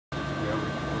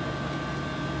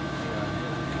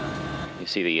You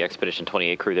see the Expedition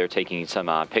 28 crew there taking some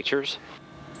pictures.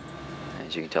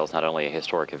 As you can tell, it's not only a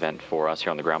historic event for us here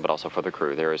on the ground, but also for the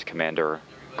crew. There is Commander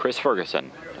Chris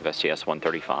Ferguson of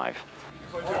STS-135.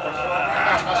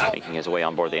 Making his way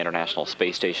on board the International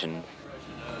Space Station.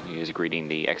 He is greeting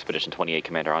the Expedition 28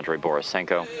 Commander Andrey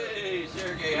Borisenko. Hey,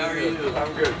 Sergey, how are you?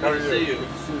 I'm good. How are you? Good to see you.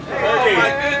 Oh, my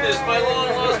goodness, my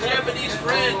long-lost Japanese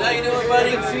friend. How you doing,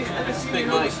 buddy? Big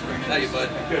Mike. How you, bud?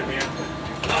 Good, man.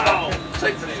 Oh,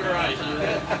 sight for your eyes.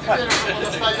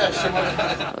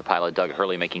 The pilot Doug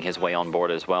Hurley making his way on board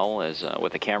as well as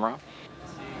with the camera,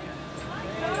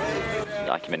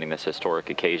 documenting this historic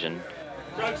occasion.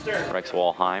 Rex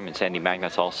Walheim and Sandy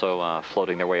Magnus also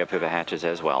floating their way up through the hatches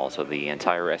as well. So the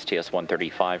entire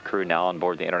STS-135 crew now on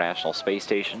board the International Space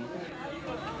Station.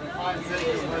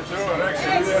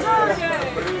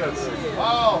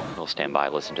 We'll stand by,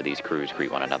 listen to these crews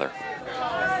greet one another.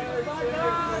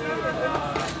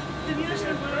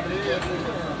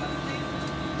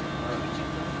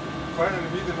 Finally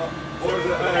meeting up over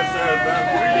the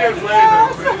ISS, 3 years later.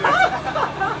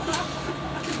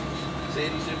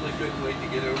 Sandy simply couldn't wait to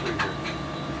get over here.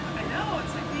 I know,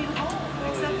 it's like being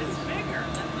home, except it's bigger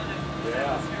than when it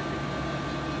was here.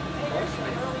 Hey, there's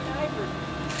my early diaper.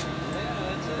 Yeah,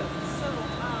 that's it. So,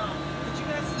 did you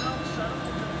guys smell the shuttle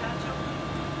with the patch open?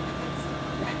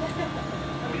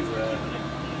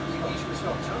 We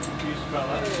smell chunky. You smell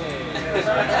that? We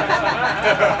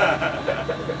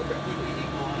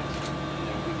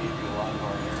gave you a lot of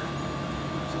our air,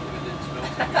 so it didn't smell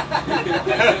too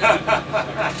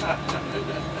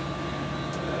good.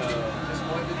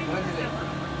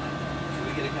 Should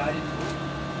we get a guided tour?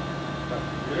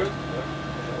 Good.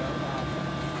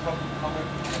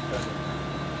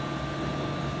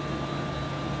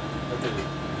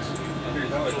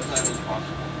 Little time as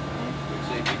possible. Good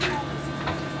safety brief.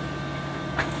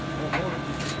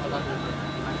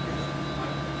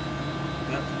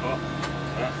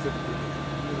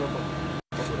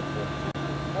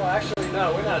 Oh, actually,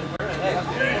 no, we're not. We're in heck.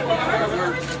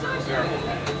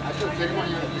 I should take one.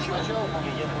 You should show.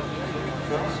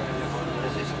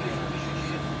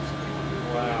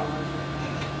 Wow.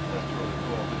 That's really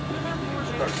cool.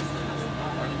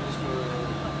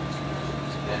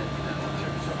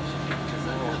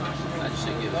 I just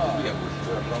think we got work.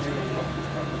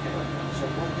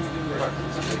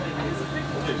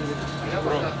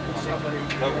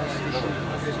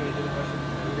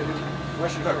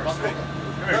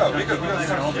 No, because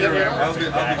I'll be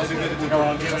designated to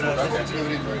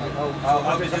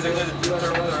I'll be designated to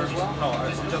terminal as well. No, I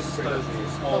just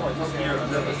small here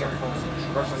and then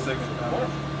some Russian segment and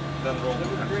then roll.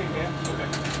 Okay.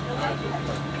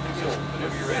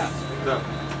 Whenever you're ready. Yeah.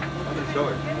 Go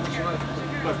ahead.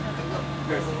 Look,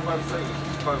 guys, 5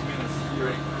 seconds, 5 minutes.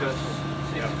 You're just.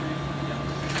 Yeah.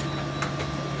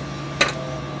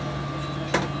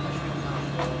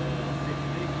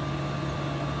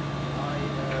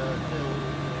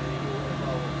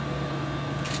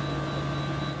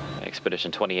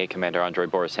 Expedition 28 Commander Andrey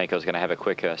Borisenko is going to have a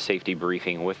quick safety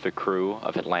briefing with the crew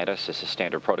of Atlantis. This is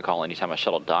standard protocol anytime a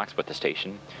shuttle docks with the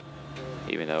station.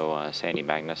 Even though Sandy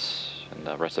Magnus and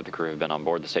the rest of the crew have been on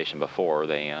board the station before,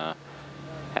 they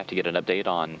have to get an update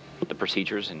on the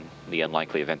procedures in the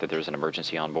unlikely event that there's an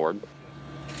emergency on board.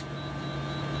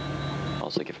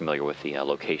 Also get familiar with the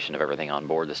location of everything on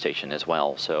board the station as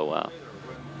well. So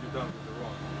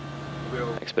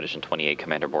Expedition 28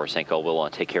 Commander Borisenko will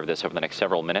take care of this over the next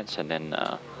several minutes, and then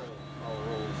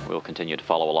we'll continue to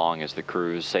follow along as the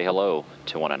crews say hello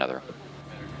to one another.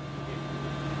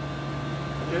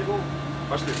 Hey,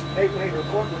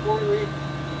 before we leave,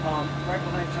 right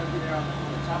behind Chunky there on the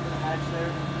top of the hatch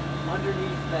there,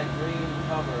 underneath that green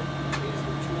cover is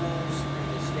the tools and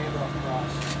the standoff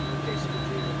cross in case of the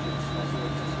G engines. That's what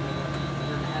it's just another.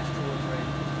 And then the hatch tools right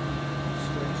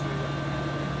straight up.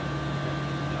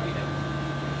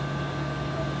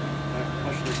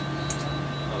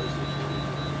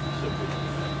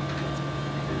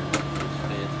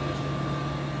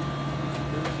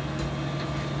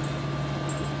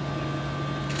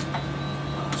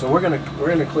 So we're gonna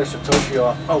clear Satoshi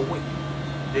off. Oh wait,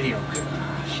 video.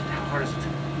 Shit, how hard is it to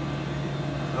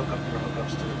hook up your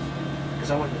hookups to it? Because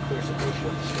I wanted to clear Satoshi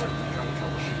off the start. I'm trying to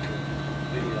troubleshoot the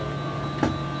video.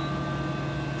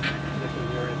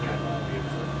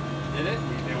 Did it?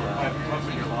 They were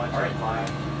pumping your lines right live.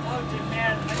 Oh, dude,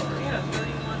 man, I had a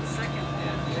 31-second.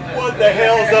 Yeah. What the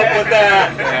hell's up with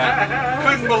that? Yeah.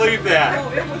 Couldn't believe that.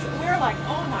 Oh, it was. We were like,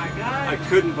 oh my god. I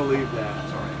couldn't believe that.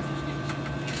 That's all right.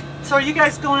 So are you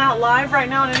guys going out live right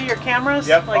now on any of your cameras?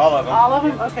 Yep, like, all of them. All of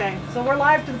them? Okay. So we're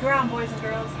live to the ground, boys and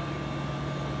girls.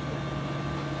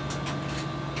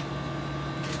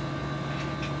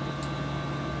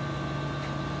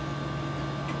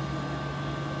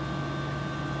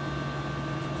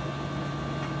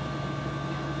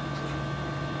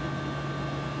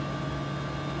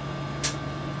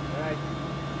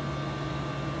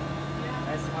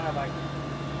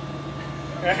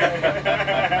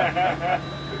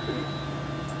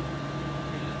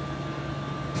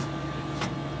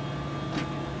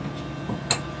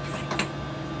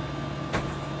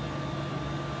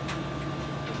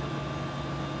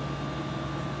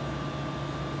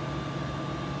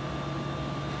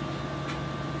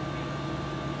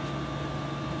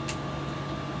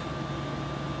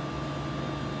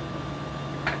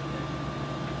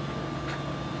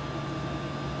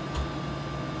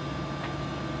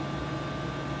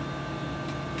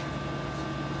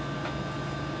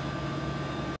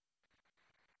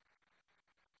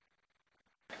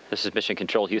 This is Mission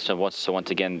Control Houston. Once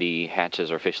again, the hatches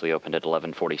are officially opened at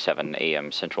 11:47 a.m.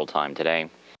 Central Time today.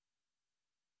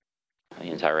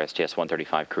 The entire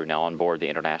STS-135 crew now on board the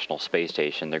International Space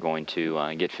Station. They're going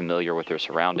to get familiar with their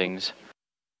surroundings,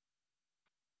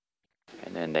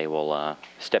 and then they will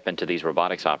step into these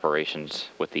robotics operations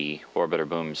with the orbiter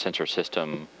boom sensor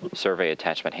system survey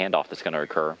attachment handoff that's going to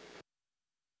occur.